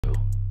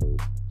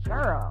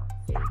Girl,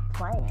 stop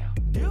playing.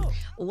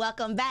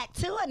 Welcome back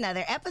to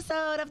another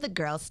episode of the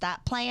Girl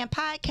Stop Playing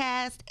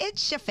podcast.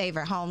 It's your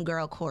favorite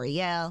homegirl,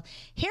 Koereyelle,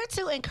 here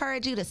to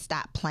encourage you to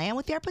stop playing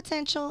with your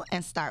potential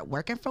and start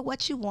working for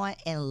what you want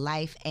in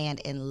life and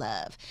in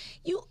love.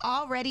 You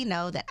already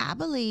know that I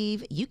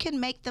believe you can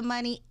make the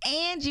money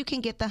and you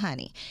can get the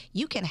honey.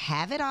 You can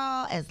have it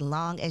all as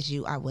long as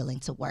you are willing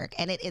to work.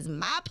 And it is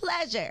my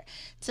pleasure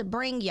to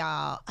bring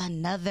y'all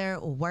another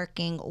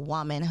working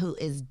woman who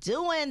is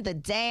doing the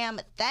damn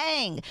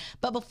thing.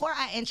 But before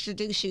I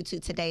introduce you to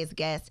today's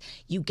guest,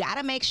 you got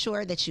to make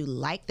sure that you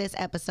like this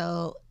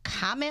episode,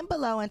 comment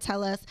below and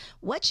tell us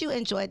what you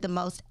enjoyed the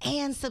most,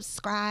 and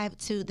subscribe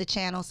to the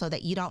channel so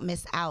that you don't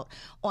miss out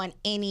on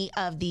any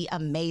of the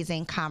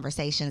amazing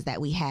conversations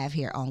that we have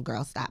here on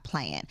Girl Stop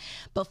Playing.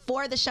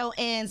 Before the show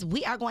ends,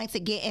 we are going to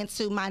get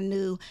into my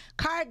new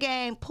card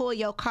game, Pull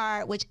Your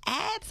Card, which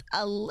adds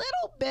a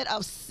little bit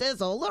of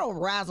sizzle, a little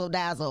razzle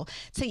dazzle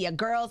to your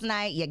girls'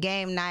 night, your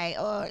game night,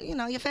 or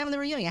your family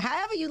reunion.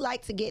 However you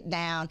like to get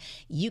down,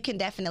 you can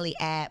definitely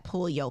add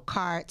Pull Your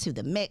Card to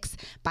the mix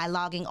by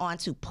logging on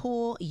to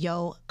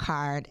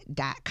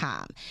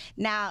pullyourcard.com.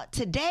 Now,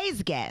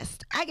 today's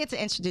guest, I get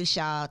to introduce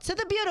y'all to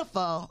the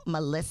beautiful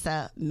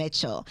Melissa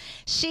Mitchell.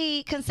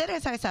 She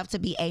considers herself to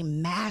be a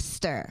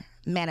master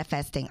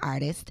manifesting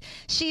artist.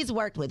 She's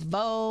worked with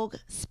Vogue,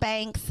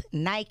 Spanx,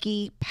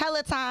 Nike,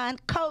 Peloton,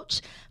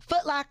 Coach,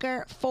 Foot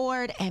Locker,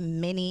 Ford,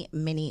 and many,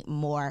 many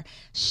more,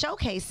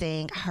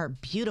 showcasing her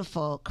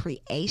beautiful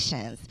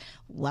creations.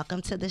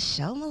 Welcome to the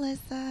show,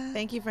 Melissa.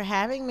 Thank you for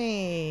having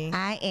me.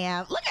 I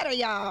am. Look at her,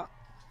 y'all.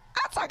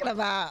 I'm talking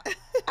about,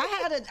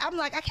 I'm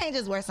like, I can't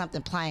just wear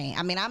something plain.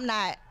 I mean, I'm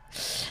not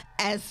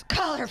as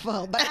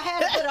colorful, but I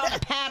had to put on a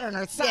pattern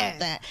or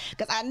something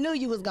because I knew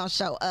you was going to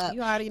show up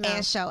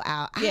and show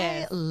out.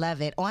 Yes. I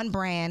love it. On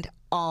brand,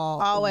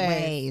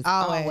 always.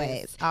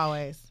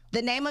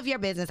 The name of your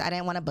business, I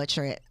didn't want to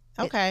butcher it.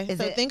 Okay.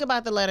 Think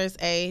about the letters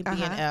A, B,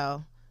 and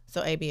L.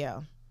 So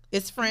ABL.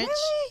 It's French.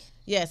 Really?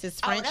 Yes, it's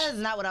French. Oh, that is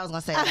not what I was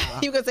going to say at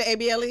all. You going to say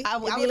ABLE? I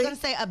was going to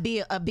say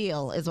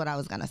Abeille is what I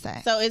was going to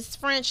say. So it's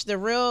French. The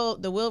real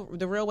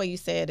way you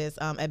say it is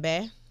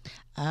Abeille.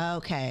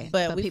 Okay.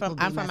 But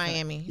I'm from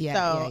Miami.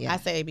 Yeah, I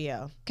say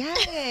ABL. Got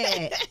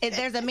it.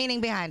 There's a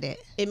meaning behind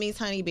it. It means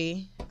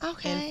honeybee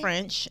in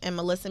French, and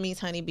Melissa means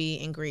honeybee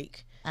in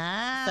Greek.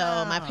 Oh.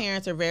 So my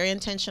parents are very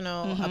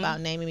intentional about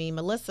naming me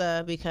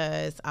Melissa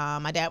because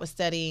my dad was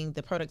studying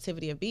the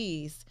productivity of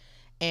bees.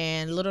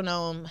 And little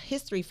known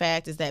history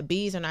fact is that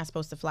bees are not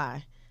supposed to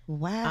fly.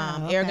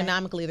 Wow.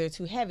 Ergonomically, they're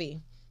too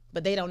heavy,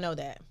 but they don't know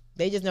that.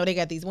 They just know they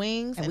got these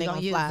wings and they're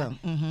going to fly. Them.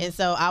 And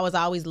so I was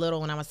always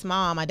little when I was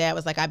small. My dad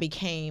was like, I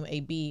became a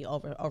bee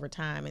over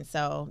time. And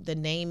so the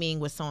naming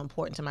was so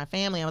important to my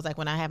family. I was like,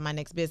 when I have my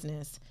next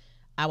business,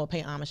 I will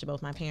pay homage to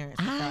both my parents.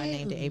 So I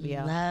named it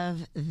ABL. Love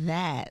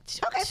that.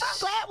 Okay, so I'm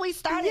glad we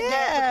started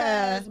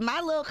that because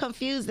my little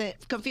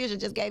confusion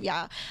just gave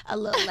y'all a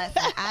little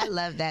lesson. I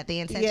love that.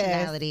 The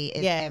intentionality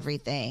is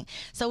everything.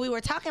 So we were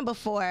talking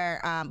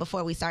before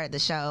we started the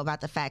show about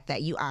the fact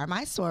that you are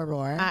my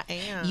soror. I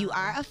am. You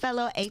are a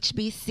fellow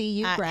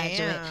HBCU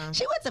graduate.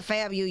 She went to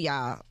FAMU,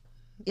 y'all.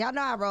 Y'all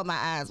know I roll my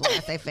eyes when I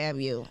say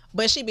FAMU.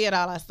 But she be at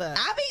all our stuff.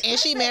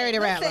 She married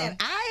a rattler.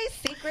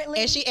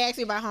 And she asked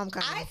me about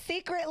homecoming. I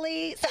be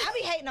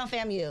hating on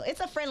FAMU. It's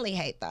a friendly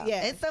hate, though.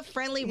 Yes. It's a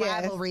friendly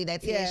rivalry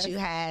that TSU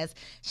has.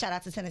 Shout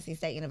out to Tennessee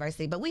State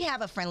University. But we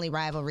have a friendly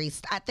rivalry.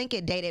 I think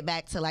it dated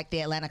back to like the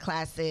Atlanta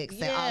Classics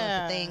and all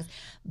of the things.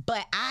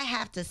 But I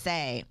have to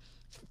say,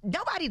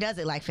 nobody does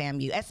it like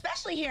FAMU,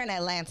 especially here in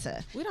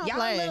Atlanta. We don't y'all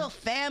play. Y'all little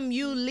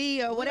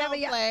FAMU or whatever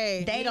y'all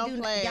play. They don't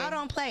play. Y'all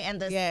don't play.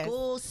 And the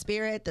school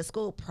spirit, the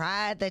school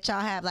pride that y'all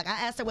have. Like,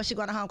 I asked her, was she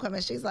going to homecoming?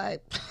 She's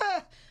like,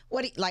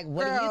 what do you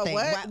think?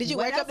 What? Did you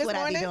wake up this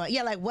morning? I be doing?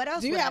 Yeah, like what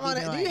else do you have on?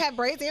 Do you have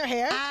braids in your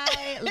hair?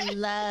 I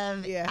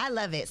love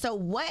it. So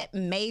what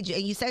made you?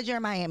 And you said you're a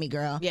Miami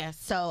girl. Yes.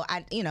 So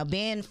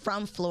being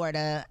from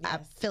Florida, I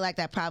feel like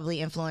that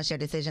probably influenced your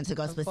decision to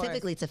go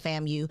specifically to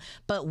FAMU.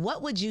 But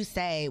what would you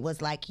say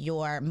was like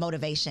your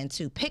motivation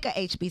to pick a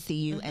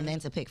HBCU and then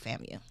to pick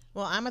FAMU?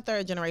 Well, I'm a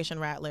third generation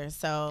rattler,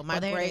 so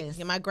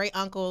my great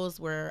uncles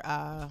were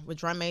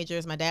drum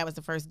majors. My dad was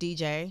the first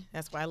DJ.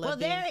 That's why I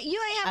love. Well,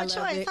 you ain't have a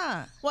choice,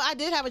 huh? Well, I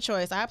did have a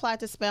choice. I applied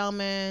to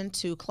Spelman,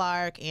 to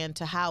Clark, and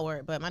to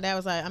Howard, but my dad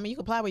was like, I mean, you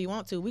can apply where you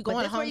want to. We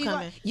going to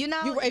homecoming. If you're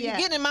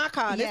getting in my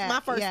car, this is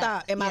my first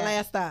stop and my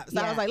last stop. So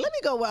I was like, let me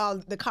go where all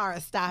the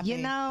cars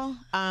stopping.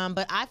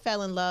 But I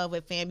fell in love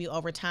with FAMU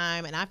over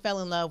time, and I fell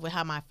in love with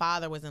how my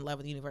father was in love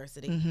with the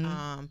university.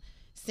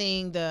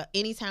 Seeing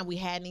anytime we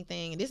had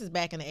anything, and this is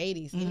back in the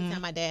 80s,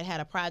 anytime my dad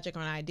had a project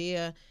or an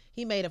idea,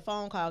 he made a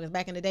phone call, because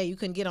back in the day, you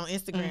couldn't get on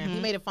Instagram. He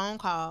made a phone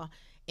call,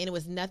 and it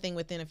was nothing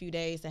within a few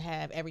days to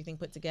have everything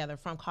put together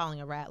from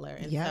calling a rattler.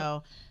 And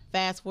so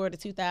fast forward to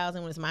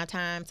 2000, when it's my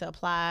time to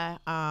apply,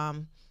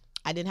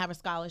 I didn't have a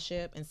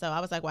scholarship. And so I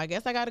was like, well, I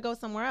guess I got to go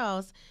somewhere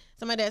else.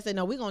 So my dad said,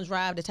 no, we're going to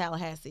drive to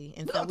Tallahassee.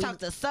 And we're going to talk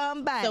to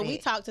somebody. So we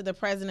talked to the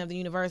president of the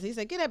university. He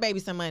said, get that baby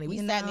some money. We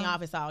sat in the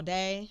office all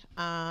day.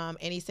 And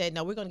he said,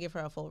 no, we're going to give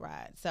her a full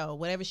ride. So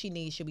whatever she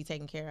needs, she'll be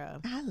taken care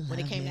of. When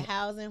it came to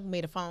housing, we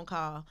made a phone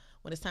call.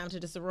 When it's time to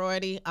the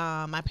sorority,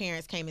 my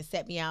parents came and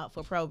set me out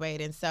for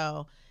probate. And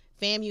so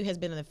FAMU has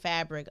been in the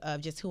fabric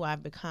of just who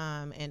I've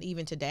become. And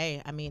even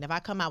today, I mean, if I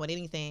come out with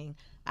anything,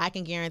 I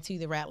can guarantee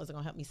the Rattlers are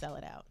going to help me sell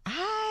it out.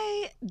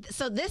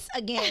 So this,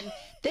 again,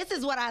 this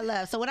is what I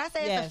love. So when I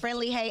say it's a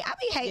friendly hate, I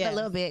be hating a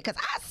little bit because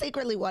I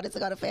secretly wanted to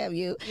go to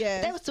FAMU.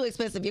 That was too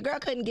expensive. Your girl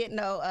couldn't get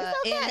no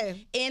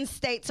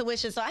in-state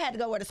tuition, so I had to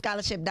go where the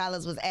scholarship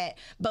dollars was at.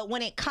 But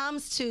when it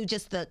comes to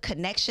just the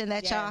connection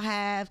that y'all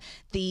have,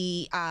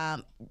 the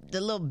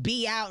little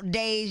be out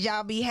days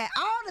y'all be had,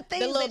 all the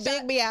things, the little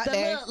big be out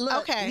days.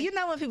 Okay, you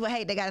know when people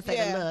hate, they gotta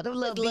say the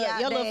little be out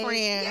your days. Little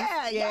friends.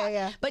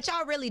 Yeah. But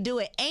y'all really do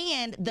it,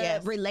 and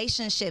the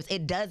relationships.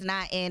 It does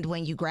not end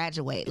when you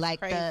graduate. Like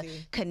the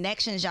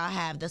connections y'all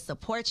have, the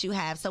support you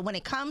have. So when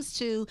it comes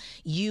to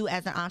you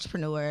as an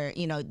entrepreneur,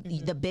 you know,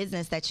 the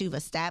business that you've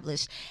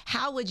established,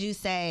 how would you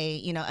say,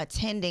 you know,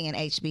 attending an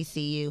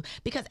HBCU,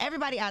 because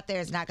everybody out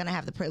there is not going to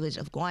have the privilege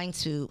of going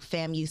to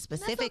FAMU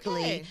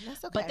specifically,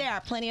 That's okay. But there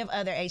are plenty of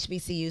other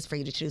HBCUs for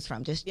you to choose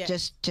from.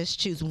 Just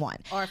choose one.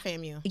 Or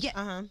FAMU.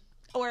 Yeah.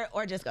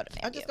 Or just go to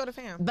FAMU. Or just go to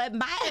FAMU. But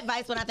my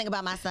advice when I think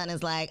about my son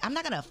is like, I'm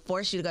not going to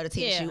force you to go to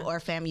TSU or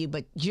FAMU,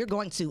 but you're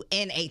going to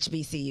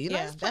HBCU. You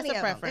know, that's a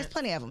preference. There's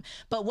plenty of them.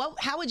 But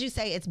how would you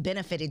say it's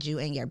benefited you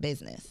in your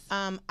business?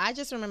 I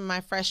just remember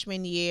my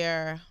freshman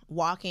year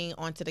walking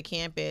onto the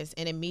campus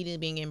and immediately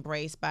being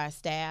embraced by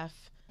staff.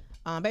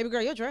 Baby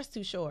girl, your dress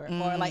too short.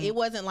 Or like, it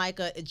wasn't like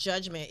a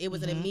judgment. It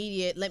was an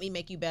immediate, let me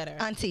make you better.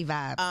 Auntie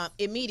vibe.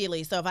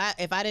 Immediately. So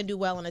if I didn't do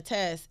well on a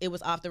test, it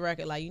was off the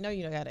record. Like, you know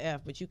got an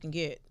F, but you can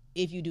get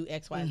if you do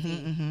X, Y,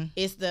 Z.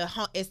 It's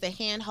the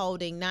hand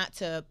holding, not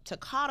to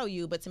coddle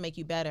you, but to make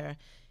you better.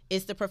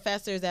 It's the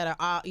professors that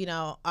are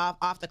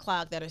off the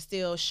clock that are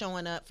still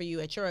showing up for you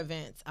at your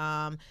events,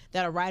 that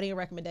are writing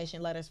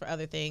recommendation letters for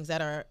other things.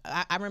 That are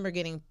I remember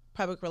getting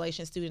public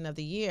relations student of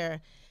the year,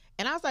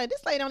 and I was like,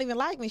 this lady don't even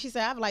like me. She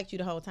said, I've liked you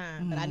the whole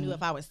time, but I knew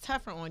if I was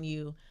tougher on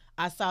you,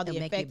 I saw the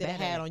effect that it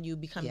had on you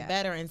becoming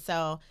better. And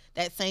so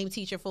that same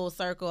teacher, full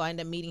circle, I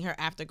ended up meeting her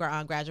after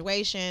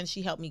graduation.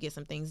 She helped me get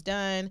some things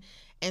done.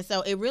 And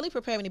so it really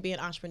prepared me to be an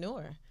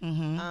entrepreneur.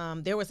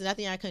 There was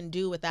nothing I couldn't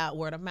do without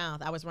word of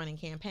mouth. I was running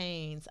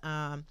campaigns.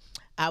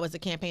 I was a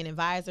campaign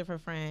advisor for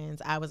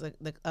friends. I was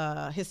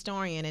a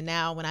historian. And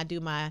now when I do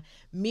my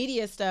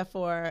media stuff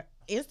for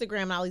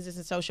Instagram and all these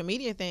different social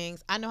media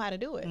things, I know how to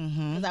do it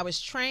because I was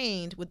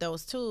trained with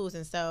those tools.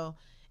 And so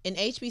in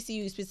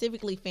HBCU,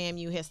 specifically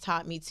FAMU, has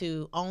taught me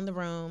to own the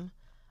room.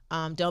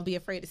 Don't be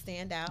afraid to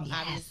stand out,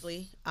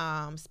 obviously.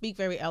 Speak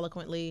very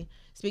eloquently,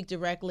 speak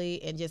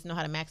directly, and just know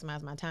how to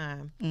maximize my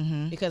time.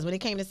 Because when it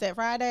came to set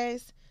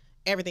Fridays,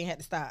 everything had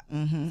to stop.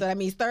 So that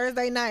means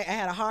Thursday night, I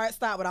had a hard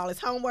stop with all this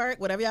homework,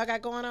 whatever y'all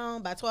got going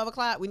on. By 12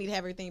 o'clock, we need to have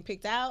everything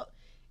picked out.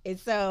 And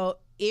so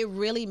it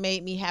really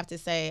made me have to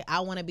say,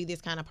 I want to be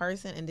this kind of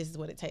person, and this is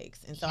what it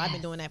takes. And so I've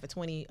been doing that for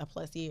 20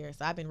 plus years.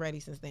 So I've been ready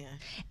since then.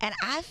 And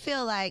I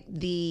feel like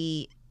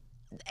the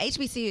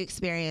HBCU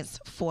experience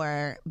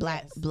for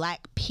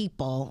black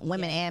people,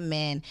 women and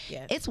men,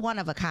 it's one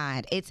of a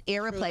kind. It's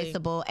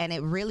irreplaceable, and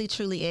it really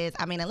truly is.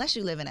 I mean, unless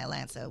you live in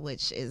Atlanta,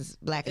 which is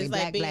black. It's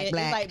like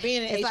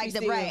being in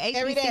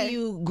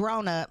HBCU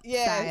grown up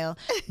style,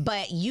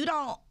 but you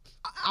don't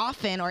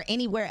often or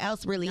anywhere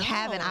else really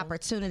have an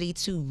opportunity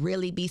to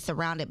really be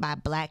surrounded by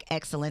black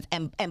excellence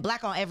and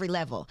black on every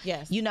level.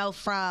 You know,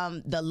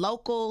 from the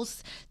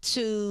locals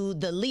to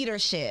the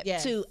leadership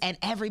to and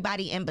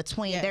everybody in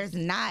between. There's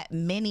not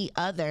many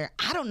other,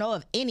 I don't know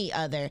of any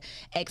other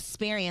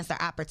experience or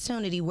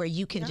opportunity where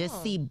you can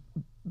just see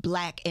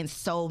black in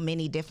so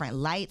many different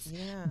lights,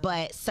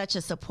 but such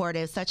a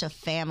supportive, such a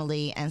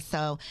family. And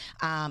so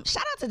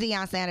shout out to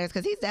Deion Sanders,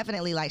 because he's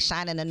definitely like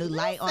shining a new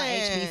light on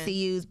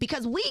HBCUs,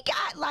 because we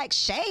got like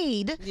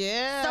shade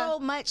so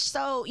much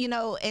so, you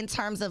know, in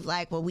terms of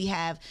like, well, we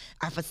have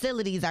our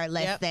facilities are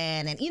less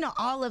than, and you know,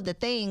 all of the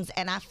things.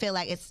 And I feel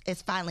like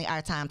it's finally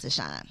our time to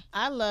shine.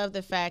 I love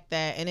the fact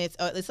that, and it's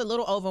a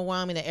little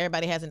overwhelming that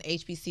everybody has an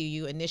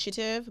HBCU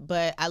initiative,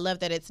 but I love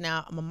that it's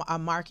now a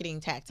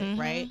marketing tactic,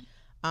 right?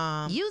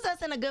 Use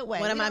us in a good way.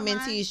 One of my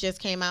mentees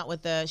just came out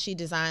with she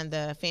designed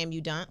the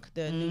FAMU Dunk,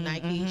 the new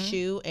Nike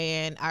shoe,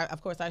 and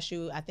of course our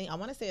shoe, I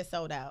want to say it's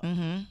sold out.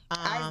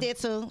 Ours did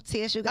too.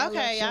 TSU got a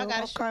little shoe. Y'all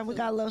got a shoe. We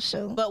got a little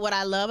shoe. But what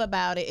I love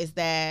about it is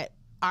that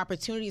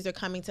opportunities are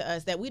coming to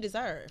us that we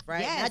deserve,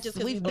 right? Yes, not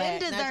just we've been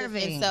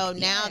deserving. And so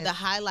now the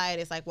highlight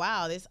is like,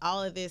 wow,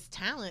 all of this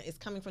talent is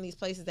coming from these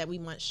places that we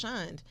once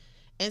shunned.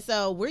 And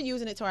so we're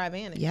using it to our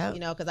advantage, you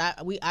know, because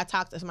I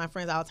talk to my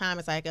friends all the time.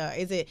 It's like,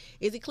 is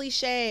it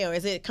cliche or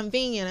is it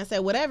convenient? I said,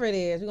 whatever it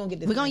is, we're going to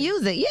get this. We're going to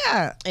use it,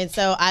 And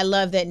so I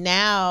love that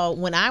now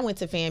when I went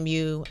to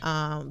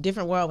FAMU,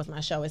 Different World was my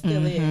show. It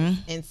still is.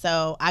 And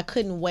so I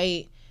couldn't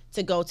wait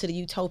to go to the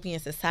utopian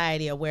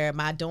society of where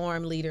my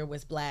dorm leader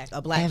was black,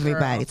 a black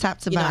everybody, girl. top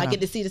to bottom. I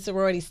get to see the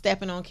sorority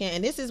stepping on campus.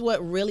 And this is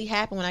what really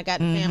happened when I got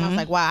to FAM. I was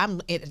like, wow,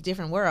 I'm in a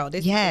different world.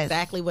 This is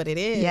exactly what it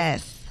is.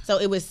 Yes. So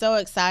it was so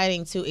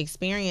exciting to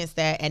experience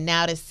that, and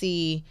now to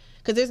see,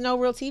 because there's no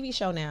real TV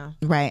show now.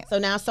 Right. So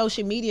now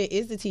social media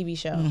is the TV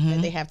show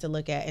that they have to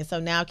look at. And so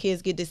now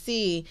kids get to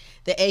see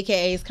the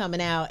AKAs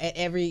coming out at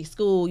every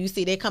school. You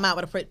see they come out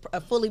with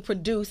a fully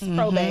produced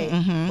probate.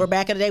 Where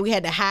back in the day we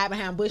had to hide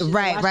behind bushes.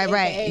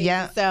 Right.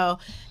 Yeah. So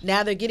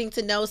now they're getting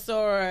to know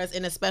sorors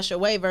in a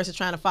special way versus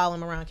trying to follow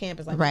them around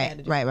campus like we had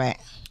to do. Right.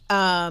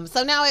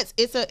 So now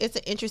it's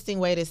an interesting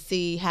way to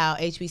see how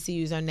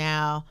HBCUs are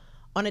now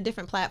on a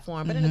different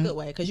platform, but in a good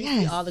way, because you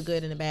see all the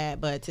good and the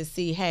bad. But to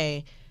see,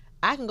 hey,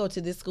 I can go to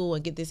this school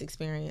and get this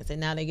experience,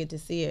 and now they get to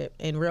see it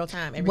in real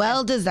time.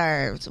 Well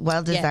deserved.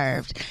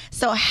 Yes.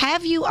 So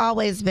have you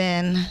always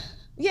been?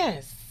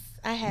 Yes,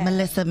 I have.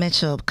 Melissa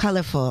Mitchell,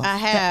 colorful. I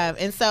have.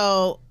 And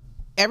so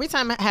every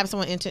time I have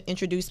someone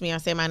introduce me, I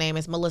say my name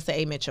is Melissa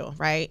A. Mitchell,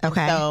 right? Okay.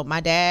 And so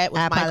my dad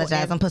was I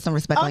apologize. I'm put some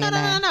respect on your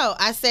name. No.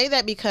 I say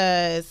that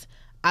because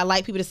I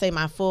like people to say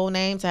my full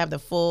name to have the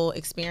full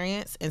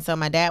experience. And so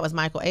my dad was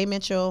Michael A.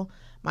 Mitchell.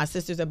 My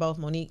sisters are both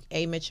Monique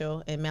A.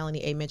 Mitchell and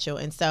Melanie A. Mitchell.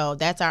 And so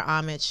that's our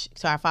homage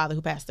to our father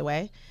who passed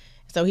away.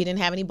 So he didn't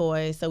have any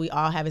boys, so we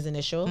all have his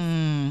initials.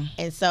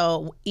 And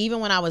so even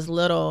when I was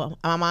little,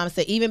 my mom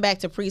said, even back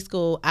to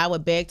preschool, I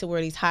would beg to wear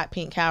these hot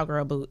pink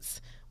cowgirl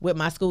boots with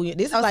my school.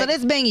 So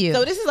this been you.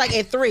 So this is like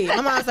at 3.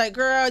 My mom's like,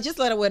 girl, just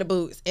let her wear the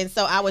boots. And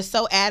so I was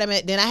so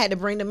adamant. Then I had to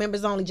bring the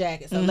members only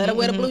jacket. So let her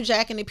wear the blue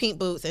jacket and the pink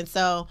boots. And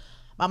so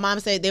my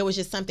mom said there was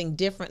just something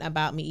different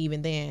about me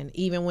even then.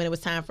 Even when it was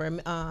time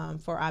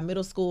for our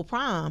middle school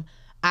prom,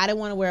 I didn't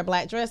want to wear a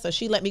black dress. So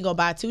she let me go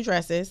buy 2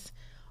 dresses.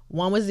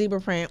 One was zebra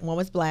print, one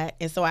was black.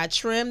 And so I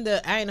trimmed I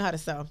didn't know how to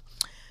sew.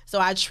 So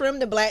I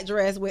trimmed the black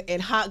dress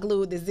and hot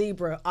glued the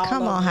zebra all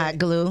Come on, hot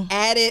glue.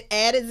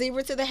 Added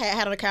zebra to the hat,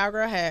 had on a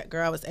cowgirl hat.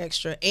 Girl, it was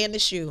extra. And the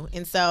shoe.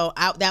 And so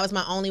that was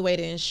my only way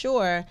to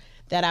ensure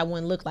that I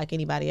wouldn't look like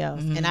anybody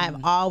else. And I've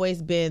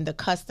always been the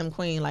custom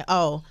queen. Like,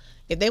 oh,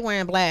 if they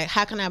wearing black,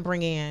 how can I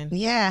bring in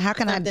how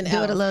can I do else?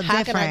 it a little different?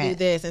 How can I do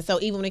this? And so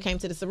even when it came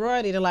to the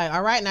sorority, they're like,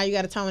 all right, now you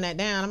got to tone that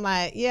down. I'm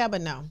like, yeah,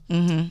 but no.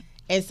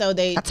 And so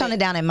I tone it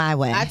down in my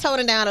way. I tone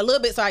it down a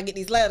little bit so I get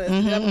these letters.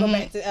 And I'm going to go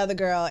back to the other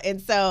girl.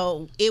 And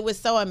so it was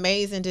so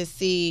amazing to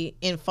see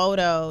in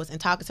photos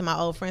and talking to my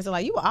old friends. They're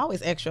like, you were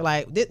always extra.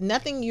 Like,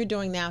 nothing you're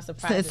doing now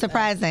surprises It's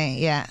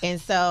surprising, us. And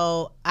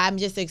so I'm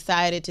just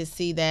excited to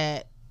see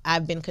that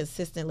I've been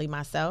consistently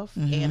myself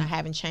and I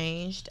haven't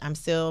changed. I'm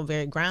still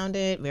very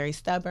grounded, very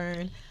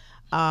stubborn,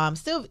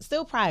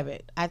 still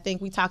private. I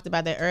think we talked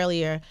about that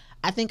earlier.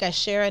 I think I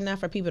share enough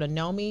for people to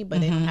know me,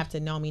 but they don't have to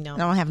know me. They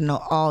don't have to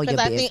know all your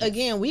business. Because I think,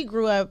 again, we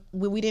grew up,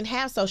 we didn't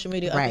have social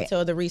media up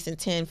until the recent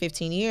 10,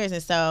 15 years.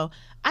 And so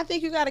I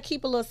think you got to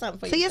keep a little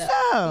something for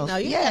yourself.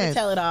 You got to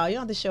tell it all. You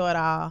don't have to show it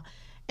all.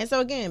 And so,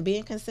 again,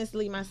 being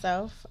consistently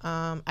myself,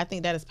 I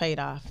think that has paid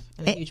off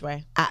in a huge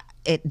way.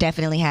 It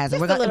definitely has.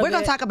 We're going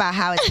to talk about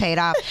how it's paid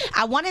off.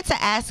 I wanted to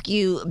ask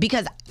you,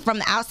 because from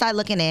the outside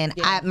looking in,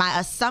 my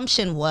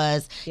assumption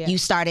was you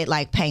started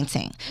like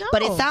painting. No.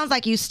 But it sounds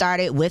like you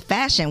started with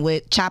fashion,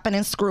 with chopping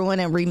and screwing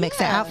and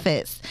remixing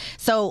outfits.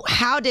 So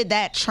how did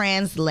that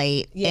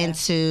translate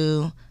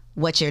into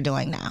what you're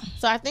doing now?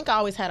 So I think I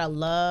always had a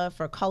love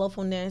for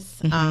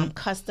colorfulness,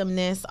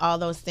 customness, all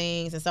those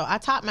things. And so I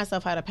taught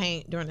myself how to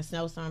paint during the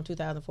snowstorm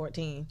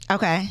 2014.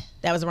 Okay.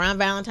 That was around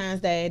Valentine's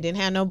Day. Didn't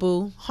have no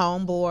boo,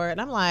 home board. And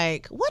I'm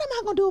like, what am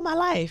I going to do with my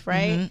life,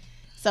 right?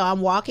 So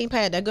I'm walking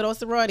past that good old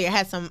sorority. I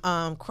had some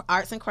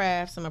arts and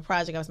crafts from a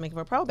project I was making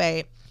for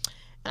probate.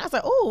 And I was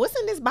like, oh, what's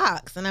in this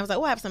box? And I was like,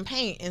 oh, I have some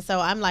paint. And so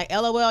I'm like,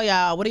 LOL,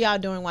 y'all, what are y'all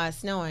doing while it's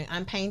snowing?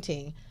 I'm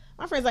painting.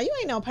 My friend's like, you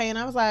ain't no painting.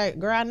 I was like,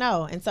 girl, I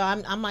know. And so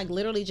I'm like,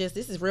 literally just,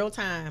 this is real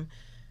time,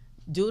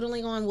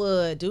 doodling on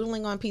wood,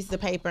 doodling on pieces of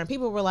paper. And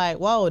people were like,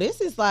 whoa, this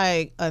is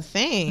like a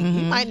thing.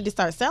 You might need to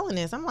start selling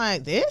this. I'm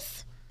like,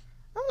 this?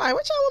 I'm like,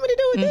 what y'all want me to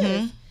do with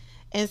this?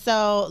 And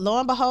so lo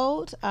and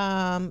behold,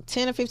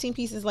 10 or 15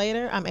 pieces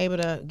later, I'm able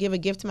to give a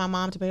gift to my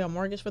mom to pay her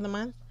mortgage for the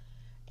month.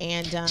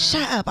 And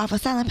shut up, off of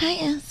selling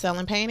paintings.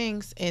 Selling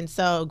paintings. And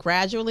so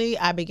gradually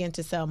I began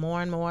to sell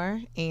more and more.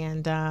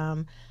 And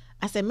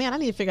I said, man, I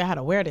need to figure out how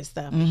to wear this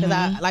stuff. Because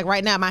I, like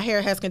right now, my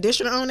hair has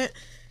conditioner on it.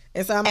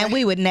 And so I'm like,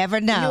 we would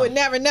never know. You would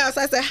never know. So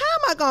I said, how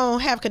am I going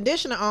to have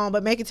conditioner on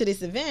but make it to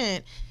this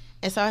event?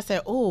 And so I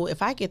said, oh,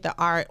 if I get the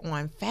art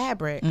on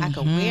fabric, I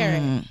could wear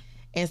it.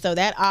 And so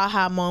that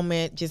aha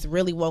moment just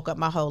really woke up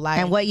my whole life.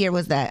 And what year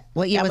was that?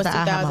 What year was the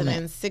aha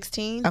moment?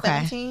 2016,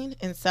 17.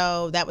 And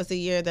so that was the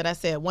year that I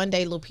said, one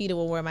day Lupita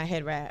will wear my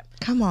head wrap.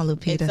 Come on,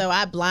 Lupita. And so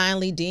I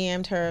blindly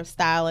DM'd her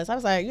stylist. I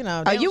was like, you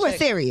know. Oh, you were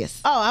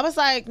serious? Oh, I was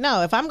like,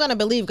 no, if I'm going to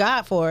believe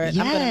God for it,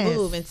 I'm going to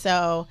move. And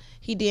so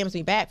he DMs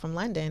me back from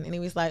London. And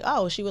he was like,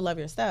 oh, she would love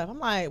your stuff. I'm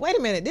like, wait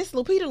a minute, this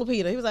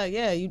Lupita. He was like,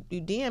 yeah, you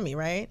DM me,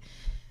 right?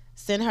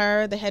 send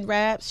her the head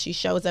wraps. She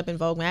shows up in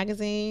Vogue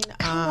magazine.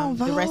 Vogue.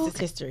 The rest is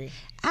history.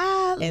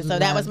 And so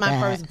that was my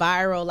first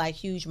viral, like,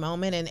 huge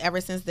moment. And ever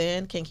since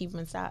then, can't keep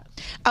them in stock.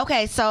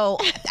 Okay, so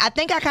I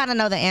think I kind of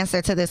know the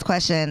answer to this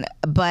question,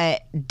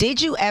 but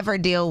did you ever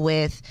deal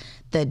with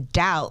the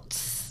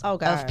doubts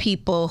of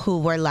people who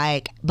were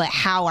like, but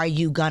how are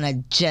you gonna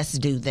just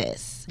do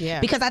this?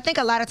 Yeah. Because I think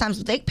a lot of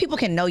times people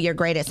can know you're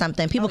great at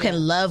something. People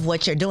can love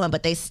what you're doing,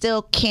 but they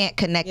still can't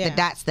connect the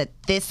dots that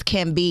this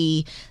can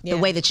be the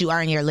way that you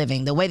earn your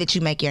living, the way that you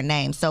make your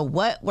name. So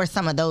what were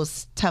some of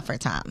those tougher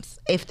times,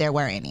 if there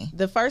were any?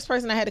 The first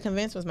person I had to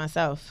convince was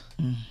myself.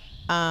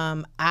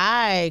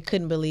 I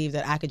couldn't believe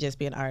that I could just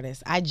be an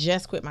artist. I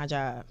just quit my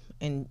job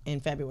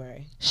in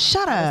February.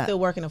 Shut up. I was still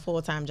working a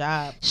full-time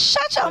job.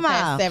 Shut your mouth.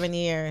 Past 7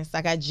 years.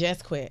 Like, I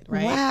just quit,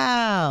 right?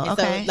 Wow. And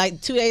okay. so,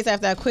 like, 2 days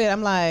after I quit,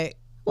 I'm like,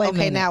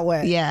 okay, now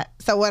what? Yeah.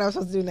 So what am I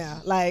supposed to do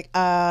now? Like,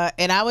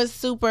 and I was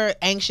super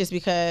anxious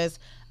because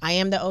I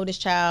am the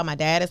oldest child. My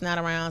dad is not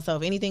around. So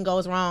if anything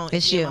goes wrong,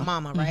 it's you, my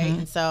mama, right?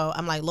 And so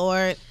I'm like,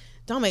 Lord,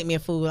 don't make me a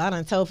fool. I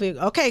done told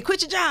people, okay,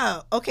 quit your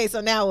job. Okay,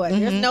 so now what?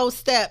 There's no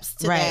steps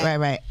to that.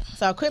 Right.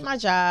 So I quit my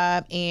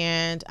job,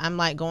 and I'm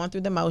like going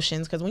through the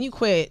motions, because when you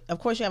quit, of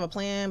course you have a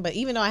plan, but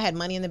even though I had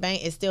money in the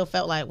bank, it still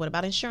felt like, what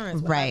about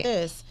insurance? What about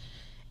this?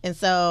 And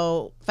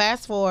so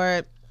fast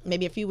forward,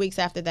 maybe a few weeks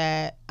after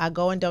that, I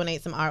go and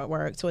donate some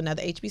artwork to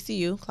another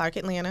HBCU, Clark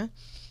Atlanta.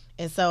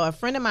 And so a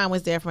friend of mine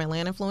was there from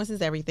Atlanta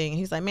Influences Everything. And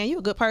he's like, man, you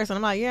a good person.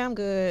 I'm like, yeah, I'm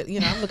good. You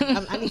know,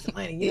 I need some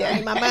money. You know,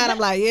 in my mind, I'm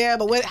like, yeah,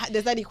 but what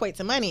does that equate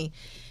to money?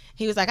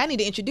 He was like, I need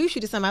to introduce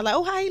you to somebody. I'm like,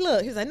 oh, how you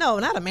look? He's like, no,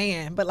 not a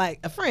man, but like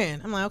a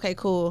friend. I'm like, okay,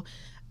 cool.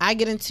 I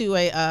get into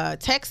a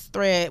text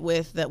thread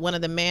with one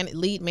of the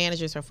lead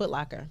managers for Foot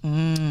Locker.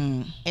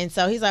 And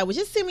so he's like, well,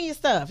 just send me your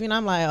stuff. You know,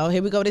 I'm like, oh,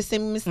 here we go. Just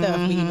send me my stuff.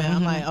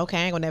 I'm like, okay,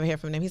 I ain't gonna never hear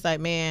from them. He's like,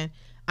 man,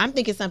 I'm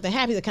thinking something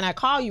happened. He's like, can I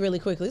call you really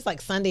quickly? It's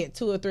like Sunday at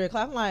 2 or 3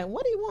 o'clock. I'm like,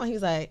 what do you want?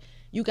 He's like,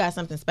 you got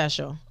something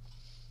special.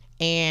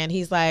 And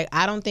he's like,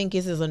 I don't think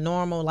this is a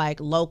normal, like,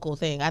 local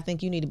thing. I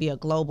think you need to be a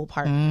global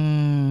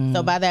partner.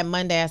 So by that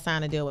Monday, I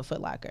signed a deal with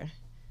Foot Locker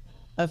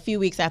a few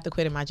weeks after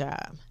quitting my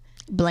job.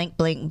 Blank,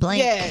 blank,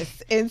 blank.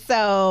 Yes. And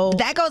so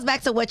that goes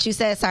back to what you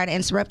said. Sorry to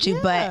interrupt you,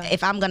 but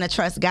if I'm going to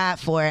trust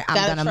God for it,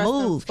 I'm going to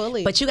move.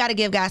 But you got to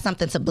give God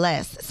something to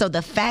bless. So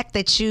the fact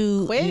that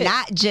you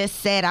not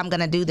just said, I'm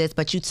going to do this,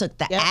 but you took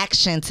the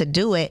action to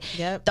do it,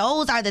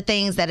 those are the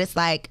things that it's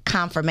like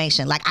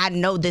confirmation. Like, I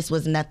know this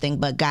was nothing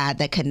but God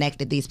that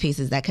connected these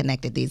pieces, that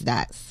connected these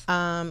dots.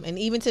 And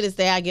even to this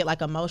day, I get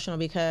like emotional,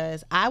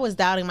 because I was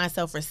doubting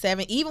myself for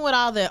 7, even with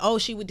all the,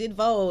 she did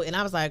Vogue. And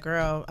I was like,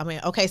 girl, I mean,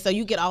 okay, so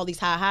you get all these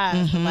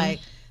highs. Like,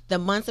 the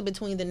months in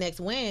between the next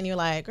win, you're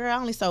like, girl, I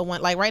only sold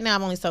one. Like, right now,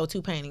 I've only sold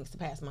 2 paintings the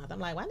past month. I'm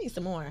like, well, I need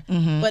some more.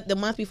 But the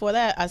month before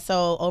that, I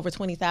sold over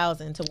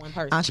 20,000 to one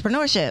person.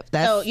 Entrepreneurship.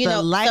 That's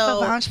the life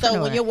of an entrepreneur.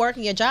 So when you're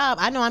working your job,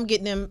 I know I'm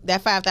getting them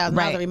that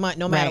 $5,000 every month,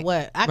 no matter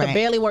what. I could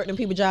barely work them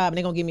people's job, and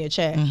they're gonna give me a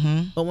check.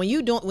 But when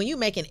you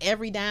making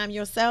every dime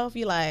yourself,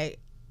 you're like,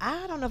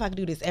 I don't know if I can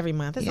do this every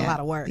month. It's a lot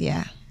of work.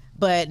 Yeah.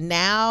 But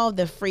now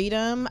the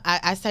freedom,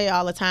 I say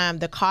all the time,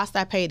 the cost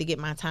I pay to get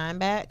my time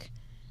back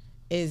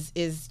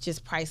is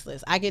just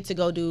priceless. I get to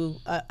go do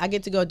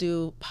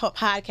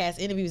podcast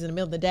interviews in the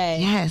middle of the day.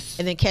 Yes.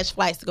 And then catch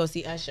flights to go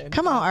see Usher.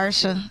 Come on,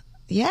 Usher.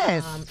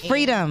 Yes.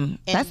 Freedom.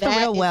 And that's the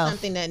real wealth.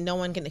 Something that no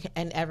one can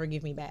ever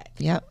give me back.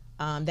 Yep.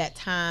 That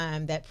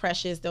time, that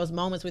precious, those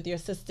moments with your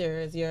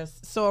sisters, your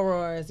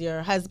sorors,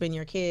 your husband,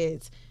 your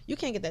kids. You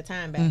can't get that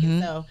time back.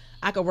 And so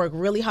I could work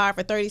really hard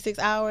for 36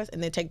 hours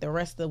and then take the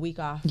rest of the week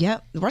off.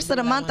 Yep. The rest of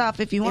the month off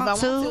if you want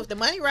to. If the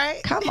money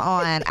right. Come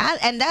on.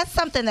 And that's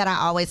something that I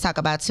always talk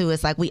about too.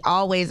 It's like, we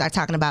always are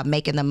talking about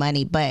making the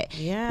money, but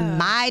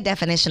my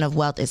definition of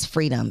wealth is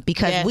freedom,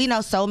 because we know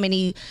so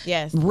many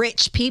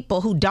rich people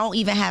who don't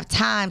even have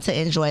time to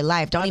enjoy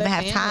life, don't even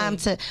have time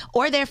to,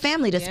 or their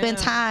family to spend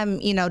time,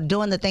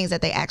 doing the things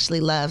that they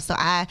actually love. So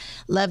I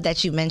love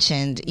that you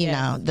mentioned, you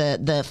know,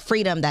 the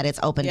freedom that it's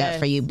opened up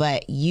for you,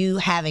 but you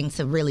having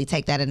to really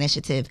take that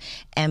initiative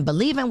and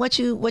believe in what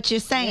you're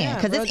saying,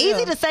 because it's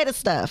easy to say the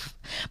stuff,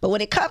 but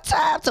when it comes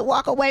time to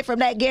walk away from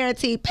that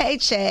guaranteed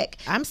paycheck,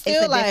 I'm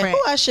still like,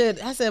 I said,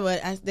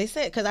 but they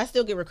said, because I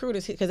still get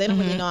recruiters because they don't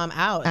really know I'm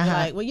out. They're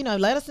like, well,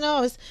 let us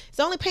know. It's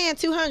only paying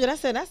 $200. I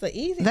said, that's the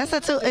easy. That's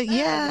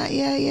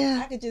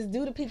yeah. I could just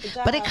do the people's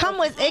job. But it come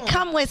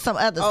with some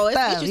other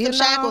stuff. It's you some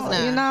shackles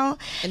now.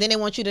 And then they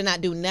want you to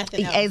not do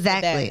nothing else.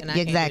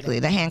 Exactly.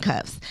 The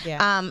handcuffs.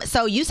 Yeah.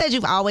 So you said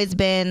you've always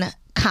been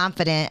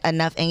confident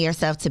enough in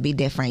yourself to be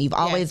different. You've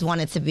always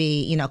wanted to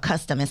be,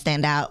 custom and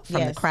stand out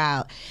from the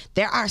crowd.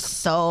 There are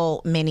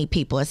so many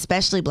people,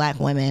 especially Black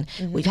women.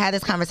 We've had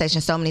this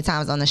conversation so many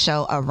times on the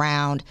show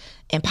around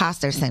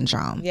imposter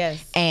syndrome.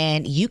 Yes.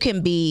 And you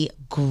can be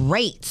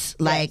great,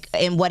 like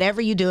in whatever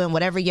you do and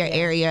whatever your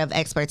area of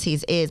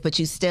expertise is, but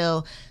you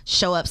still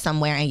show up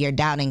somewhere and you're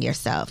doubting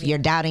yourself. You're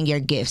doubting your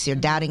gifts. You're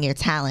doubting your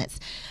talents.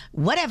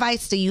 What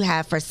advice do you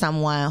have for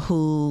someone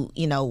who,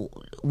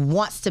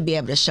 wants to be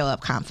able to show up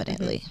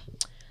confidently?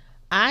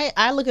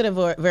 I look at it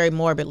very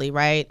morbidly,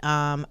 right?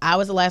 I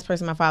was the last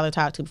person my father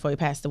talked to before he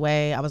passed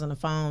away. I was on the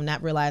phone,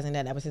 not realizing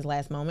that was his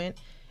last moment.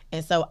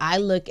 And so I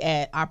look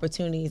at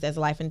opportunities as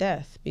life and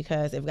death,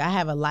 because if I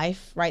have a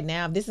life right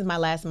now, if this is my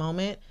last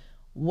moment,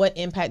 what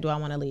impact do I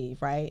want to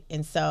leave, right?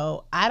 And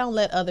so I don't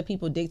let other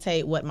people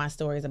dictate what my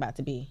story is about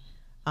to be.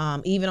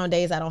 Even on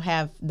days I don't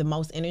have the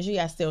most energy,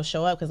 I still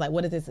show up, because like,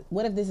 what if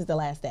this is the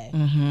last day?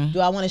 Do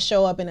I want to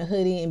show up in a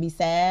hoodie and be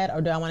sad, or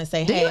do I want to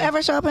say, hey? Do you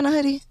ever show up in a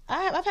hoodie?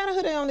 I've had a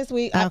hoodie on this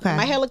week. Okay.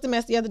 My hair looked a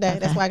mess the other day. Okay.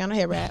 That's why I got a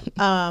hair wrap.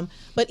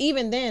 But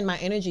even then, my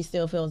energy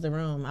still fills the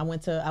room. I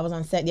was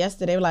on set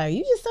yesterday. They were like,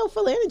 you just so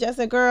full of energy. I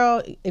said,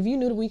 girl, if you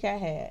knew the week I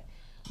had.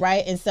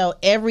 Right. And so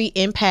every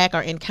impact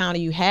or encounter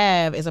you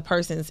have is a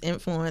person's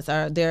influence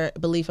or their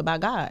belief about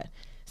God.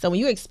 So when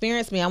you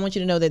experience me, I want you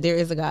to know that there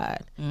is a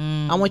God.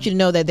 I want you to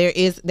know that there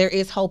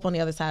is hope on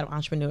the other side of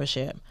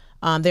entrepreneurship.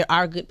 There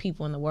are good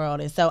people in the world.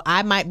 And so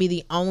I might be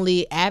the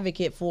only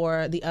advocate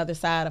for the other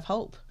side of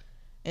hope.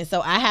 And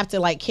so I have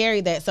to like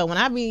carry that. So when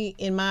I be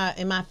in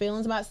my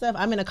feelings about stuff,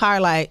 I'm in a car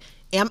like,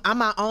 I'm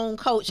my own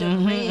coach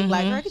in the ring.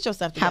 Like, girl, get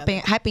yourself together.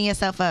 Hyping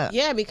yourself up.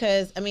 Yeah,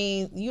 because I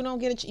mean, you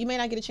may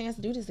not get a chance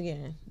to do this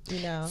again.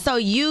 You know. So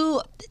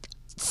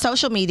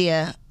social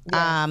media,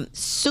 yes.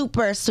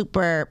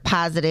 Super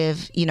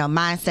positive. You know,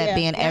 mindset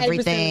being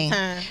everything.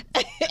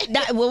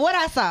 Well, what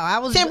I saw, I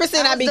was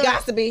 10%. I be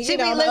gossipy. She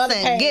be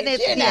listening, getting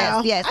it.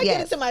 Yes. I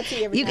get into my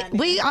tea every time.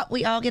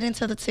 We all get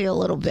into the tea a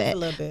little bit.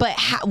 But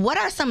what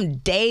are some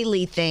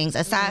daily things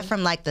aside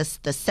from like the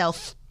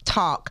self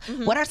talk?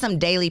 What are some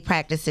daily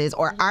practices,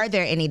 or are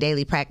there any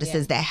daily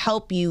practices that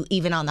help you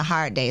even on the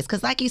hard days?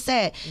 Because like you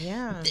said,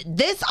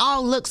 this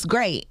all looks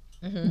great.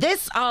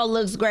 This all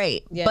looks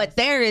great, but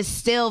there is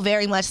still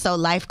very much so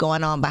life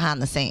going on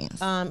behind the scenes.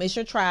 It's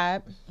your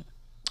tribe.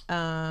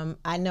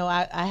 I know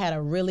I had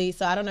a really,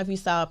 so I don't know if you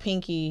saw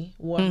Pinky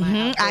wore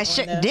my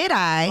outfit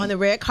on the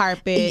red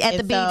carpet at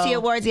the BET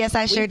Awards. Yes,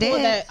 I sure did.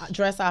 Pulled that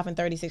dress off in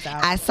 36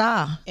 hours. I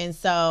saw. And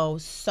so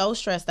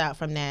stressed out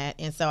from that.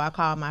 And so I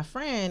called my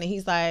friend, and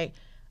he's like,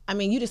 I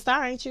mean, you the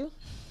star, ain't you?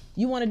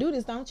 You want to do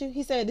this, don't you?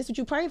 He said, this is what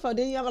you prayed for,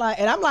 didn't you? I'm like,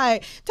 don't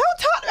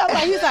talk to me. I'm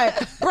like, he's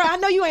like, bro, I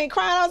know you ain't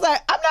crying. I was like,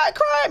 I'm not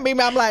crying,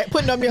 baby. I'm like,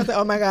 putting on me. I was like,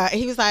 oh my God. And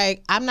he was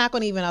like, I'm not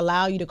going to even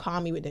allow you to call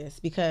me with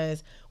this,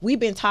 because we've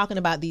been talking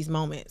about these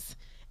moments.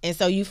 And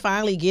so you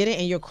finally get it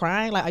and you're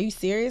crying. Like, are you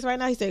serious right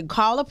now? He said,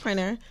 call a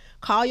printer,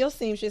 call your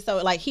seamstress.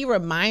 So like, he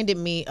reminded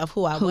me of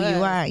who I was. Who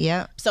you are,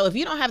 yeah. So if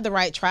you don't have the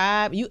right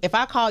tribe, if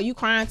I call you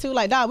crying too,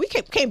 like, dog, we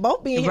can't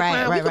both be in here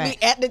crying. We could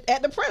be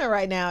at the printer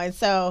right now. And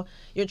so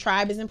your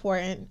tribe is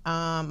important.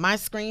 My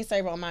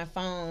screensaver on my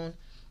phone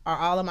are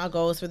all of my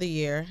goals for the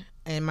year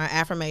and my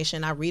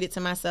affirmation. I read it to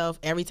myself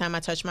every time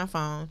I touch my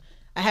phone.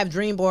 I have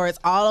dream boards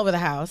all over the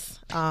house.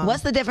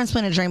 What's the difference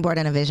between a dream board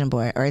and a vision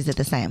board, or is it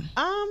the same?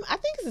 I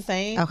think it's the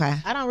same. Okay.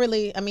 I don't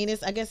really, I mean,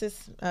 I guess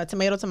it's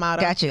tomato.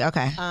 Got you,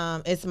 okay.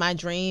 It's my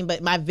dream,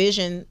 but my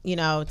vision, you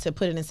know, to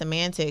put it in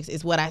semantics,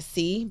 is what I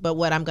see, but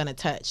what I'm going to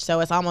touch. So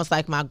it's almost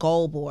like my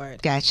goal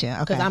board. Got you, okay.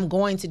 Because I'm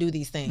going to do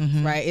these things,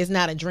 right? It's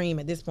not a dream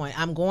at this point.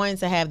 I'm going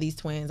to have these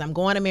twins. I'm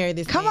going to marry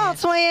this man. Come on,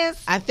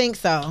 twins. I think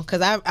so,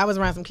 because I was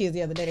around some kids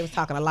the other day. They was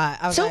talking a lot.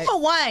 I was two for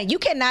one. You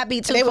cannot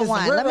be two for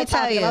one. Let me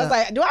tell you. I was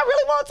like, do I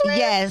really want twins?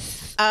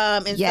 Yes.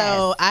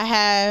 So I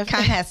have.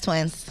 Kind has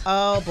twins.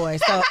 Oh boy.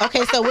 So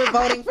okay. So we're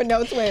voting for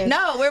no twins.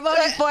 No, we're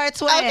voting for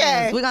twins.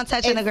 Okay. We're gonna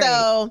touch and agree.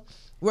 So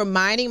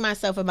reminding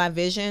myself of my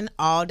vision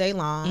all day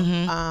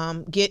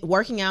long.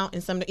 Working out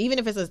in some, even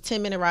if it's a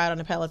 10-minute ride on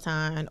the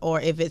Peloton, or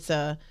if it's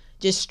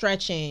just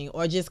stretching,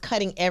 or just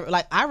cutting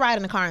like I ride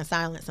in the car in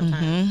silence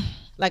sometimes.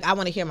 Like I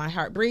want to hear my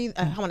heart breathe.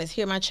 I want to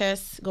hear my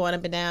chest going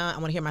up and down. I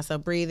want to hear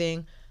myself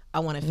breathing. I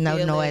want to feel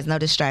no noise, no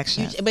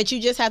distractions. But you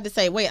just have to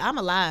say, wait, I'm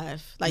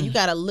alive. Like you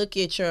got to look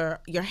at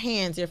your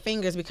hands, your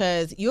fingers,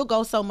 because you'll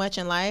go so much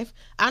in life.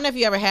 I don't know if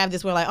you ever have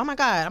this where like, oh my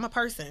God, I'm a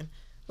person.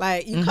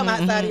 Like you come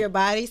outside of your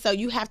body. So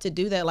you have to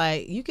do that.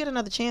 Like you get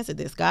another chance at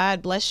this.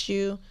 God bless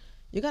you.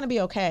 You're going to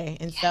be okay.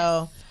 And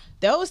so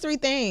those three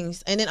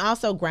things. And then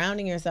also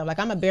grounding yourself. Like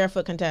I'm a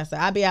barefoot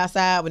contestant. I'll be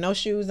outside with no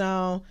shoes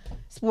on,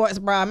 sports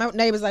bra. My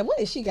neighbor's like,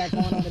 what is she got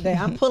going on today?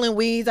 I'm pulling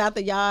weeds out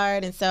the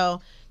yard. And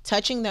so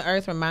touching the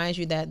earth reminds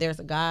you that there's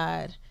a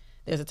God.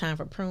 There's a time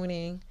for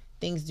pruning.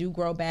 Things do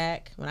grow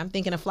back. When I'm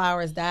thinking a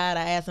flower has died,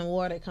 I add some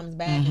water, it comes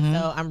back. And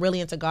so I'm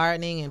really into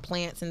gardening and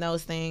plants and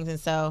those things. And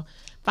so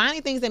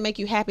finding things that make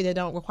you happy that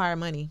don't require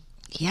money.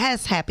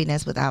 Yes,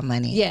 happiness without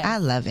money. Yes. I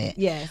love it.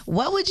 Yes.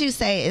 What would you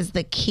say is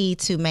the key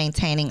to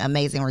maintaining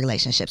amazing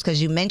relationships? Because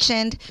you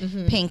mentioned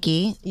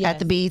Pinky at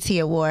the BET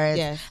Awards.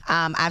 Yes.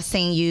 I've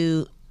seen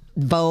you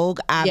Vogue,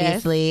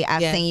 obviously.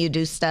 I've seen you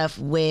do stuff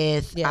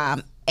with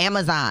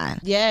Amazon,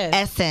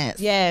 Essence,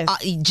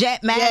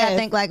 Jet Mag. I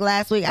think like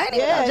last week. I didn't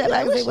even know Jet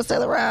Magazine was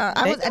still around.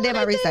 I did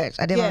my research.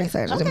 I did my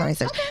research.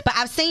 But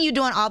I've seen you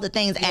doing all the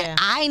things, and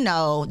I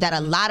know that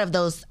a lot of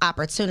those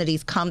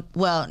opportunities come.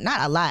 Well,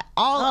 not a lot.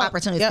 All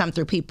opportunities come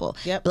through people.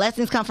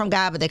 Blessings come from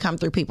God, but they come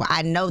through people.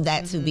 I know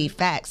that to be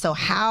fact. So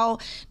how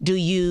do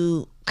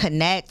you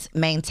connect,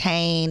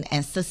 maintain,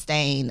 and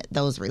sustain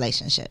those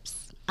relationships?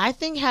 I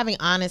think having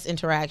honest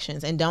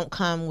interactions and don't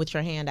come with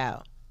your hand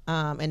out.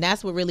 And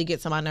that's what really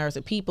gets on my nerves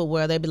with people,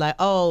 where they be like,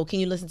 oh,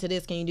 can you listen to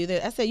this? Can you do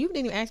this? I said, you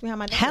didn't even ask me how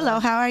my day Hello,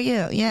 was. how are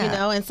you? Yeah. You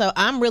know, and so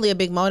I'm really a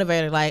big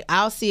motivator. Like,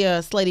 I'll see a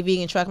slutty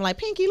vegan truck. I'm like,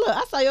 Pinky, look,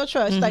 I saw your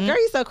truck. She's like, girl,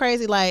 you so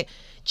crazy. Like,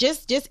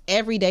 just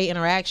everyday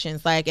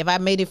interactions. Like, if I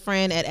made a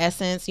friend at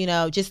Essence, you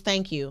know, just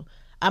thank you.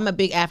 I'm a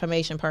big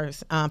affirmation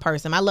person.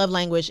 My love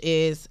language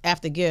is,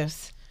 after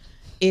gifts,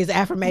 is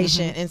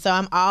affirmation. And so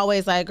I'm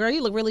always like, girl,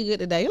 you look really good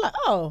today. You're like,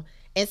 oh.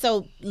 And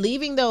so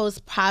leaving those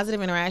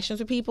positive interactions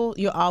with people,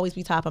 you'll always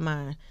be top of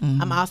mind.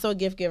 I'm also a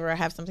gift giver. I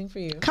have something for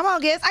you. Come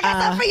on, gifts. I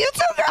got something for you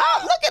too, girl.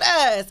 Oh, look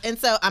at us. And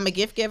so I'm a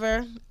gift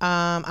giver.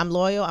 I'm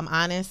loyal. I'm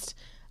honest.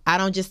 I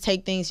don't just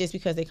take things just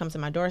because they come to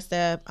my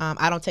doorstep.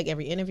 I don't take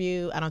every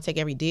interview. I don't take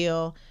every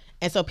deal.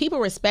 And so people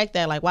respect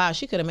that. Like, wow,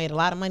 she could have made a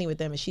lot of money with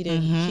them, and she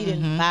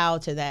didn't bow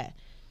to that.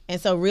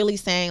 And so really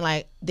saying,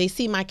 like, they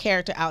see my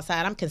character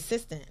outside. I'm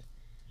consistent.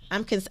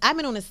 I've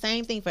been on the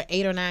same thing for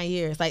 8 or 9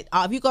 years. Like,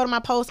 if you go to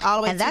my post all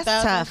the way to 2000,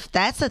 that's tough.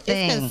 That's a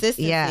thing. It's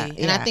consistency. Yeah.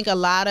 And I think a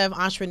lot of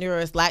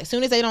entrepreneurs, like, as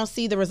soon as they don't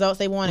see the results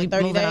they want in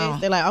 30 days,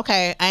 they're like,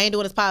 okay, I ain't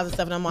doing this positive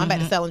stuff no more. I'm back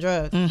to selling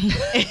drugs.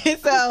 And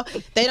so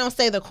they don't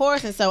stay the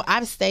course. And so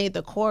I've stayed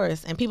the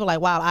course. And people are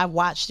like, wow, I've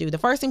watched you. The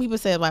first thing people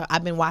said, like,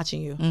 I've been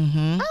watching you.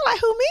 I'm like,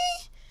 who,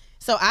 me?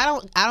 So I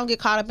don't get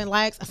caught up in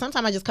likes.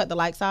 Sometimes I just cut the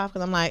likes off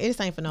because I'm like, it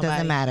just ain't for nobody.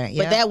 Doesn't matter.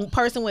 But that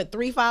person with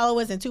 3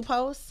 followers and 2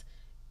 posts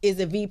is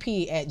a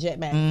VP at Jet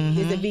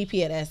Magazine, is a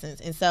VP at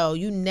Essence. And so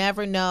you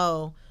never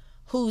know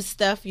whose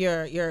stuff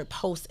your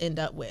posts end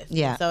up with.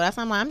 Yeah. So that's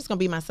why I'm just going to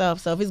be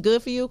myself. So if it's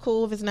good for you,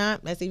 cool. If it's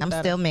not, that's even better.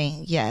 I'm still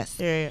me. Yes.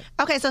 Yeah.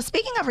 Okay, so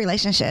speaking of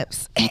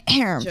relationships,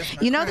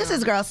 you know this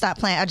is Girl Stop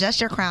Playing. Adjust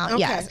your crown. Okay,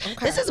 Yes.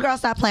 okay. This is Girl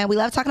Stop Playing. We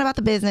love talking about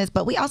the business,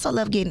 but we also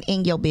love getting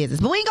in your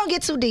business. But we ain't going to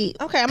get too deep.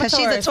 Okay, I'm a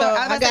Taurus. Taurus, so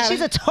I got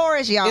she's a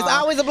Taurus, y'all. It's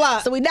always a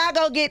block. So we're not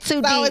going to get too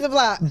deep. It's always a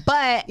block.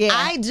 But Yeah.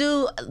 I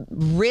do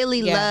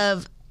really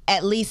love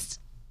at least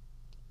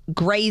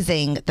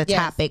grazing the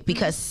topic,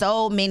 because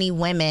so many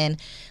women,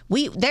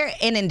 they're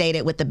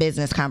inundated with the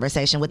business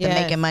conversation, with the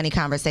making money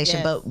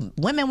conversation, but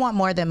women want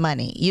more than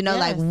money. You know,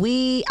 like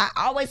I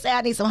always say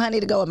I need some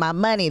honey to go with my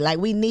money. Like,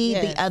 we need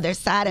the other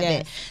side of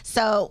it.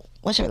 So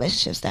what's your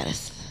relationship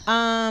status?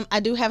 I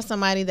do have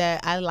somebody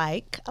that I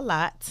like a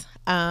lot.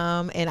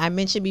 And I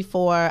mentioned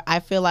before, I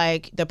feel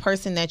like the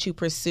person that you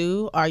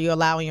pursue, or you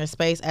allow in your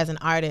space as an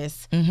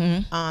artist,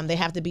 they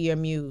have to be your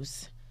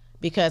muse.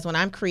 Because when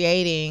I'm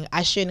creating,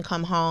 I shouldn't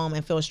come home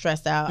and feel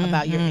stressed out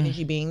about your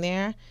energy being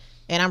there.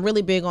 And I'm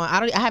really big on,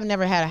 I have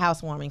never had a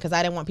housewarming, because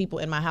I didn't want people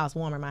in my house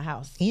warming my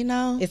house. You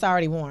know? It's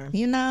already warm.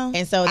 You know?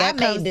 And so that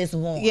made this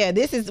warm. Yeah,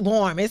 this is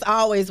warm. It's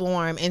always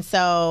warm. And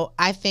so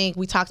I think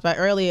we talked about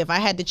earlier, if I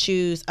had to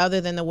choose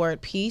other than the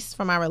word peace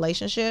for my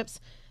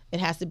relationships, it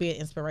has to be an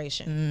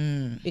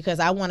inspiration. Because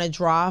I want to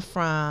draw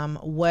from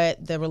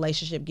what the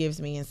relationship gives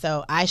me. And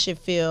so I should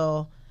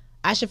feel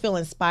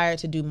inspired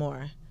to do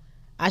more.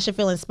 I should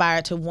feel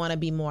inspired to want to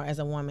be more as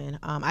a woman.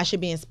 I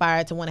should be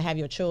inspired to want to have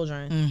your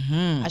children.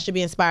 I should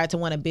be inspired to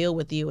want to build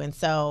with you. And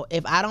so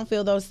if I don't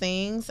feel those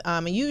things,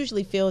 and you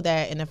usually feel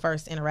that in the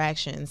first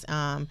interactions.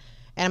 And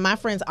my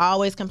friends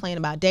always complain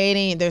about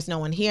dating. There's no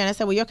one here. And I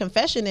said, well, your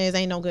confession is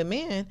ain't no good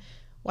man.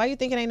 Why you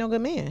think it ain't no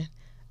good man?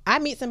 I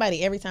meet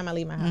somebody every time I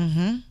leave my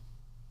house.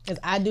 Because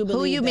I do believe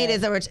who you meet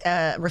is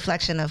a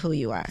reflection of who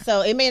you are.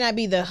 So it may not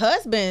be the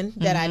husband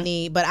that I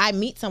need, but I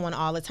meet someone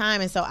all the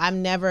time. And so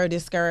I'm never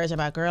discouraged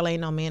about, girl,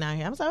 ain't no men out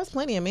here. I'm sorry, there's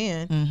plenty of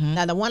men.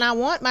 Now, the one I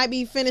want might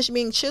be finished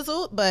being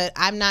chiseled, but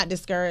I'm not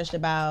discouraged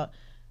about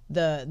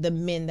the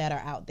men that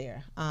are out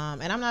there.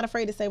 And I'm not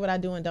afraid to say what I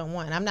do and don't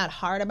want. And I'm not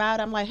hard about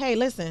it. I'm like, hey,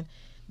 listen,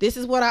 this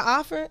is what I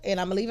offer, and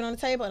I'm going to leave it on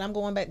the table, and I'm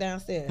going back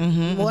downstairs.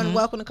 You're more than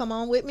welcome to come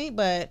on with me,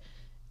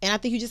 and I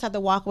think you just have to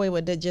walk away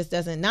with that just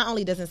not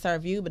only doesn't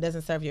serve you, but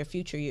doesn't serve your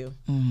future you.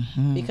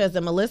 Because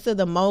the Melissa,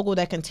 the mogul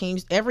that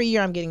continues, every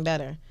year I'm getting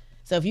better.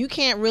 So if you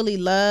can't really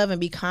love and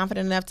be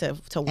confident enough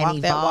to walk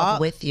that walk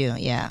with you,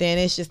 then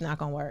it's just not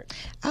going to work.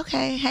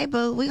 Okay, hey,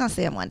 boo, we're going to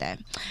see him one day.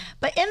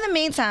 But in the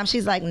meantime,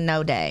 she's like,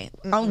 no day.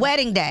 On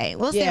wedding day.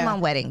 We'll see him on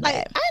wedding day. Like, I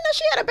didn't know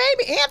she had a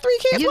baby and 3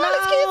 kids. Where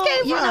these kids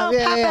came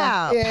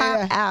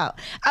from? Pop out.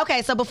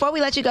 Okay, so before we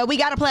let you go, we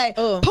got to play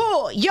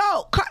Pull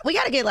Yo. We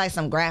got to get like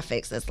some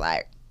graphics. It's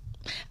like,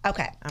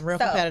 okay. I'm real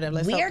competitive.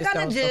 Let's we are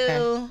going to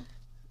do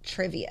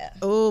trivia.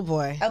 Oh,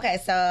 boy. Okay,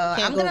 so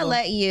I'm going to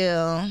let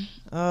you...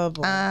 Oh,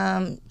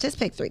 boy. Just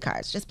pick 3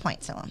 cards. Just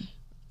point to them.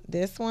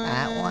 This one.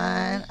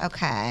 That one.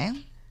 Okay.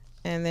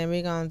 And then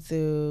we're going to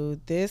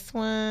do this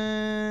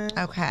one.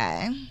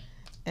 Okay.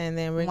 And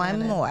then we're going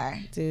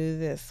to do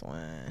this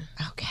one.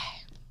 Okay.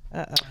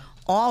 Uh-oh.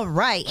 All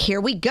right. Here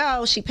we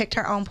go. She picked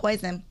her own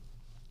poison.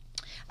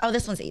 Oh,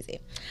 this one's easy.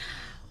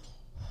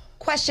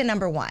 Question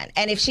number 1.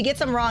 And if she gets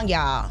them wrong,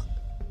 y'all,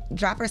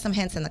 drop her some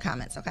hints in the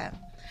comments, okay?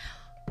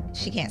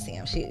 She can't see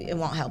them. It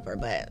won't help her,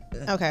 but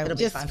okay, it'll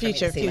be just fun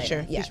future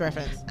future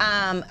reference.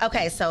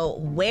 Okay, so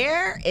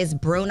where is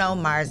Bruno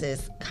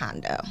Mars's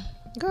condo?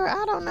 Girl,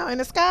 I don't know. In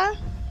the sky?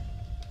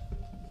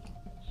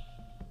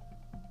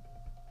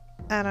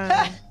 I don't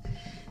know.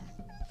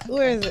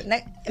 Where is it?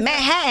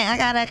 Manhattan. I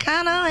got a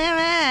condo in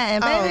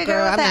Manhattan. Baby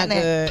girl, I'm not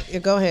good. Yeah,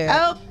 go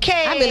ahead.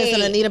 Okay. I've been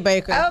listening to Anita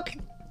Baker. Okay.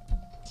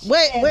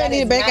 Where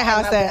Anita Baker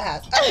house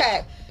at?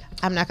 Okay.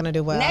 I'm not gonna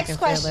do well. Next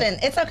question.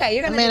 It's okay.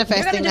 You're gonna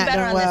do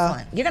better on this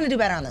one. You're gonna do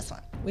better on this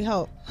one. We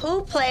hope.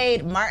 Who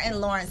played Martin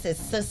Lawrence's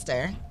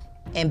sister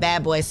in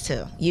Bad Boys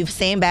 2? You've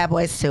seen Bad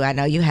Boys 2. I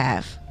know you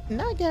have.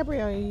 Not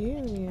Gabrielle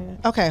Union.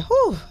 Okay.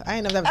 Whew. I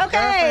ain't know that was a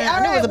girlfriend. Okay. I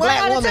knew it was a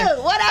black woman.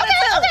 One out of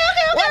two.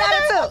 One out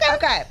of two.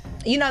 Okay.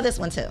 You know this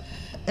one too.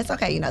 It's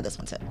okay. You know this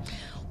one too.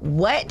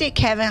 What did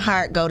Kevin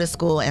Hart go to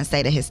school and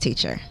say to his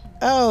teacher?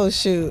 Oh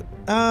shoot.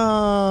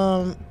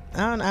 I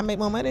don't know. I make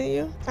more money than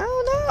you. I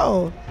don't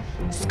know.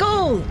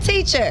 School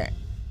teacher.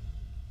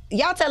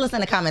 Y'all tell us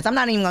in the comments. I'm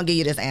not even gonna give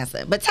you this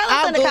answer, but tell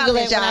us in the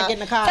comments, y'all.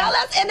 Tell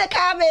us in the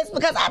comments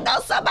because I know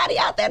somebody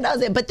out there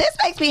knows it. But this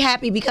makes me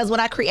happy because when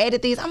I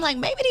created these, I'm like,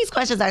 maybe these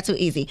questions are too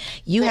easy.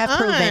 You have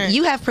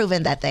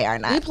proven that they are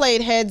not. We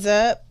played Heads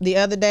Up the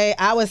other day.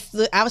 I was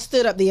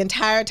stood up the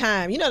entire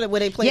time. You know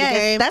where they play the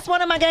game. That's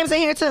one of my games in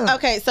here too.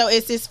 Okay, so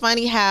it's just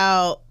funny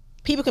how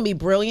people can be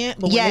brilliant,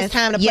 but when it's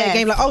time to play a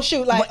game, like, oh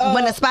shoot, like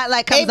when the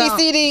spotlight comes on, A,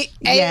 B, C,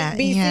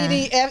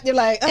 D, F, you're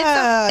like,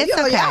 it's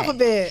okay. The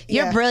alphabet.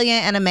 You're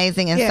brilliant and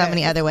amazing in so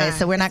many other ways,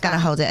 so we're not going to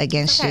hold it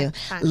against you.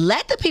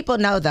 Let the people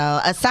know, though,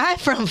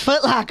 aside from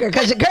Foot Locker,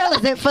 because your girl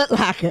is in Foot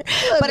Locker,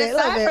 but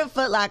aside from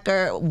Foot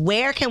Locker,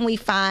 where can we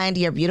find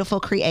your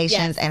beautiful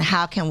creations and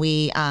how can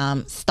we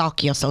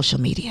stalk your social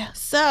media?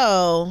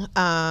 So,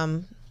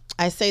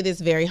 I say this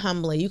very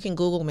humbly. You can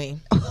Google me.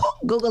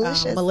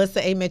 Googleicious.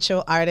 Melissa A.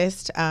 Mitchell,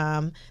 artist.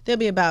 There'll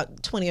be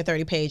about 20 or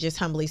 30 pages,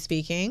 humbly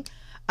speaking.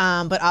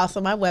 But also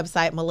my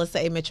website,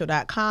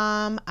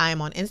 melissaammitchell.com. I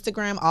am on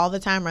Instagram all the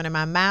time, running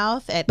my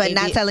mouth.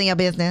 Not telling your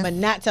business. But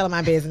not telling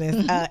my business.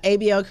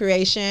 Abeille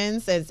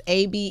Creations. It's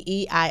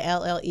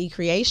ABEILLE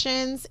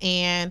Creations.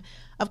 And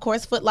of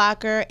course, Foot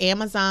Locker,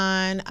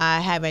 Amazon.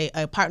 I have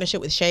a partnership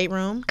with Shade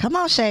Room. Come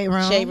on, Shade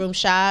Room. Shade Room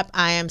Shop.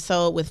 I am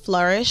sold with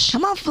Flourish.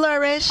 Come on,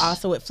 Flourish.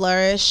 Also with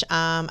Flourish.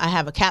 I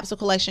have a capsule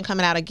collection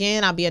coming out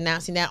again. I'll be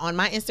announcing that on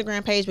my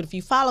Instagram page. But if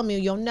you follow me,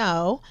 you'll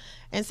know.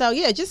 And so,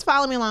 yeah, just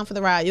follow me along for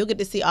the ride. You'll get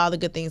to see all the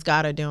good things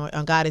God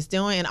is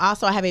doing. And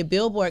also, I have a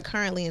billboard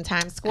currently in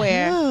Times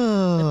Square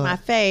with my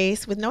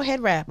face with no head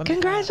wrap.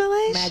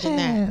 Congratulations. Imagine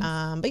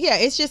that. But, yeah,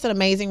 it's just an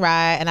amazing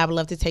ride, and I would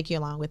love to take you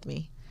along with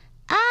me.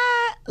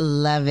 I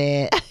love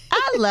it.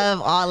 I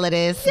love all of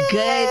this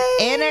good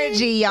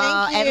energy,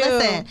 y'all. And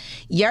listen,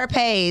 your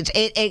page,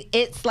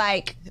 it's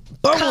like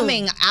boom,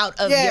 coming out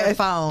of your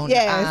phone.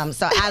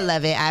 So I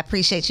love it. I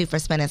appreciate you for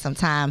spending some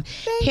time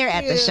here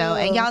at the show.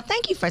 And y'all,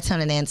 thank you for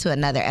tuning in to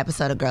another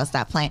episode of Girl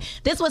Stop Playing.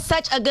 This was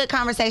such a good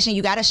conversation.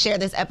 You got to share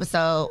this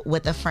episode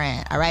with a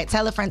friend. All right?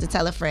 Tell a friend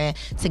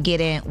to get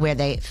in where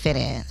they fit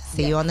in.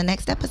 See you on the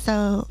next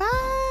episode. Bye.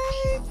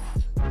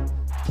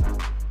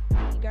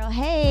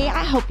 Hey,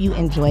 I hope you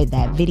enjoyed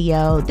that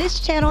video. This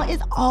channel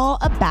is all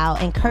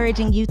about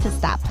encouraging you to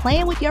stop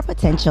playing with your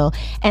potential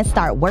and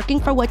start working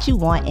for what you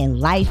want in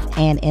life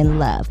and in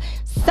love.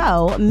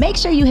 So make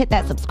sure you hit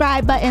that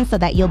subscribe button so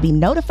that you'll be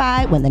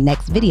notified when the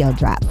next video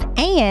drops.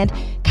 And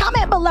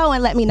comment below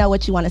and let me know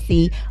what you want to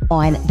see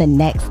on the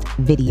next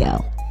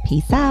video.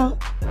 Peace out.